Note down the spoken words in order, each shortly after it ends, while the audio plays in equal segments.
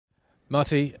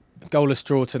Martí, goalless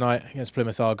draw tonight against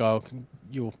Plymouth Argyle.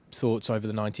 Your thoughts over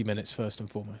the 90 minutes first and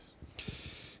foremost?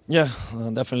 Yeah,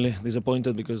 definitely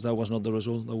disappointed because that was not the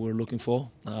result that we were looking for.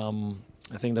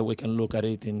 I think that we can look at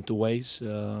it in two ways.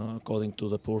 According to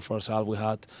the poor first half we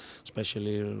had,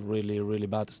 especially really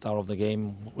bad start of the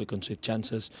game, we conceded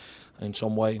chances. In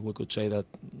some way, we could say that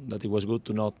it was good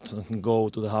to not go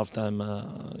to the halftime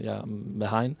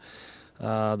behind.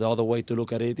 The other way to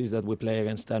look at it is that we play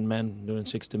against 10 men during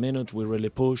 60 minutes. We really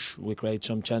push, we create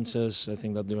some chances. I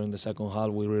think that during the second half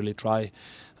we really try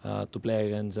to play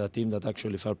against a team that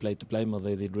actually fair play to Plymouth.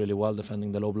 They did really well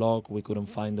defending the low block. We couldn't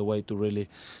find a way to really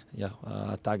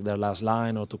attack their last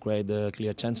line or to create the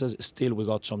clear chances. Still, we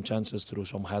got some chances through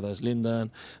some headers. Linden,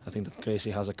 I think that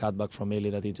Crazy has a cutback from Illy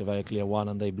that it's a very clear one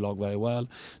and they block very well.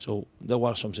 So there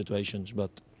were some situations, but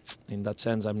in that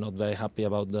sense, I'm not very happy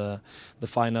about the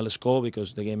final score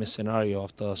because the game is scenario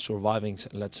after surviving,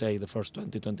 let's say, the first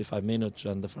 20-25 minutes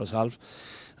and the first half.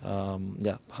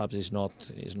 Perhaps it's not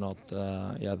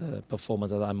the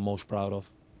performance that I'm most proud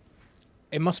of.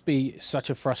 It must be such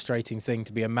a frustrating thing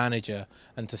to be a manager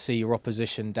and to see your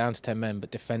opposition down to 10 men but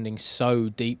defending so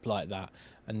deep like that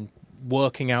and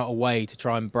working out a way to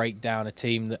try and break down a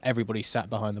team that everybody sat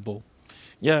behind the ball.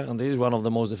 Yeah, and this is one of the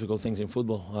most difficult things in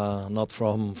football, not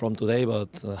from today,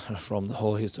 but from the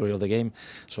whole history of the game.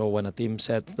 So when a team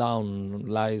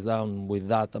lies down with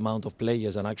that amount of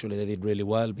players, and actually they did really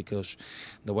well because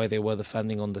the way they were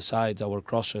defending on the sides, our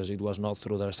crosses, it was not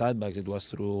through their side backs, it was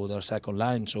through their second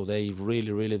line. So they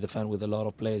really defend with a lot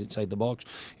of players inside the box.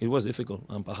 It was difficult,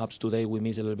 and perhaps today we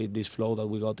miss a little bit this flow that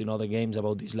we got in other games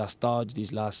about this last touch,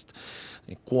 this last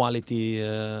quality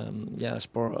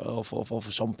of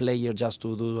some player just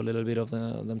to do a little bit of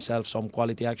themselves, some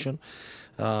quality action.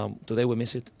 Today we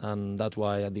miss it, and that's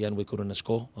why at the end we couldn't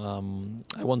score.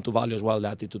 I want to value as well the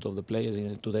attitude of the players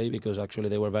in today because actually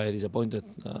they were very disappointed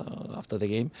after the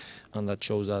game, and that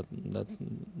shows that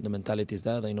the mentality is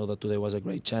there. They know that today was a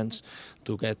great chance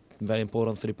to get very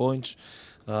important 3 points.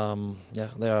 They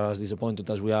are as disappointed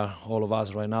as we are, all of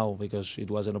us right now, because it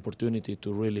was an opportunity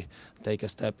to really take a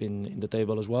step in the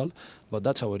table as well. But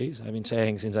that's how it is. I've been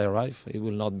saying since I arrived, it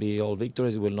will not be all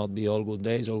victories, it will not be all good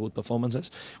days, all good performances.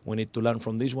 We need to learn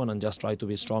from this one and just try to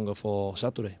be stronger for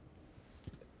Saturday.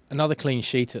 Another clean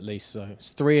sheet at least, so it's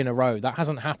 3 in a row. That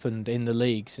hasn't happened in the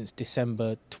league since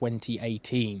December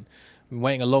 2018. I've been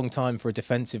waiting a long time for a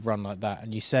defensive run like that,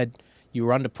 and you said you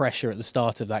were under pressure at the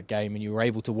start of that game and you were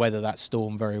able to weather that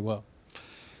storm very well.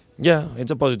 Yeah,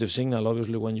 it's a positive signal.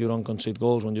 Obviously, when you don't concede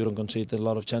goals, when you don't concede a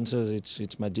lot of chances,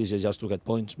 it's much easier just to get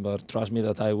points. But trust me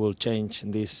that I will change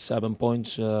these 7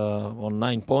 points on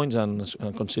 9 points and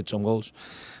concede some goals.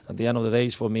 At the end of the day,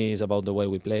 for me, it's about the way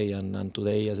we play. And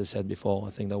today, as I said before,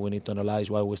 I think that we need to analyse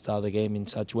why we start the game in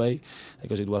such way,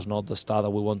 because it was not the start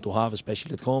that we want to have,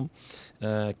 especially at home.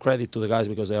 Credit to the guys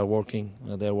because they are working.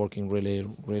 They are working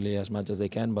really as much as they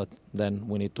can. But then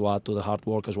we need to add to the hard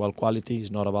work as well. Quality is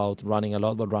not about running a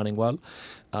lot, but running well.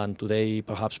 And today,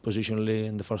 perhaps positionally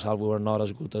in the first half, we were not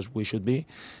as good as we should be.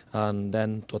 And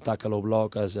then to attack a low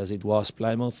block as it was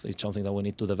Plymouth, it's something that we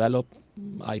need to develop.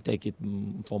 I take it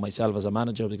for myself as a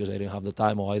manager because I didn't have the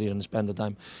time or I didn't spend the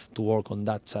time to work on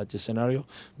such a scenario.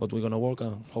 But we're going to work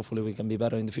and hopefully we can be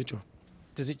better in the future.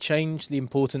 Does it change the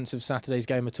importance of Saturday's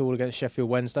game at all against Sheffield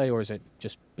Wednesday, or is it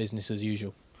just business as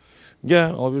usual?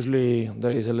 Yeah, obviously there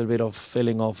is a little bit of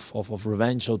feeling of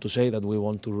revenge, so to say, that we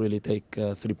want to really take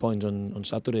 3 points on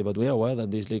Saturday, but we are aware that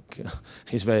this league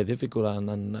is very difficult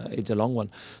and it's a long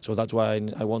one. So that's why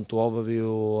I want to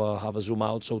overview, have a zoom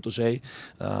out, so to say,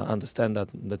 understand that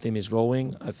the team is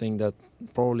growing. I think that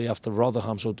probably after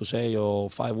Rotherham, so to say, or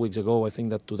 5 weeks ago, I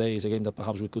think that today is a game that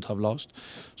perhaps we could have lost.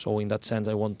 So in that sense,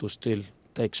 I want to still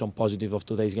take some positive of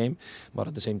today's game, but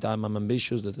at the same time I'm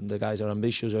ambitious. The guys are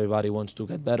ambitious, everybody wants to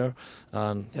get better,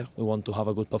 and we want to have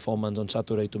a good performance on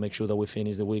Saturday to make sure that we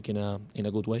finish the week in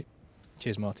a good way.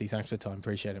 Cheers, Martí. Thanks for the time.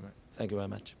 Appreciate it, mate. Thank you very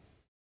much.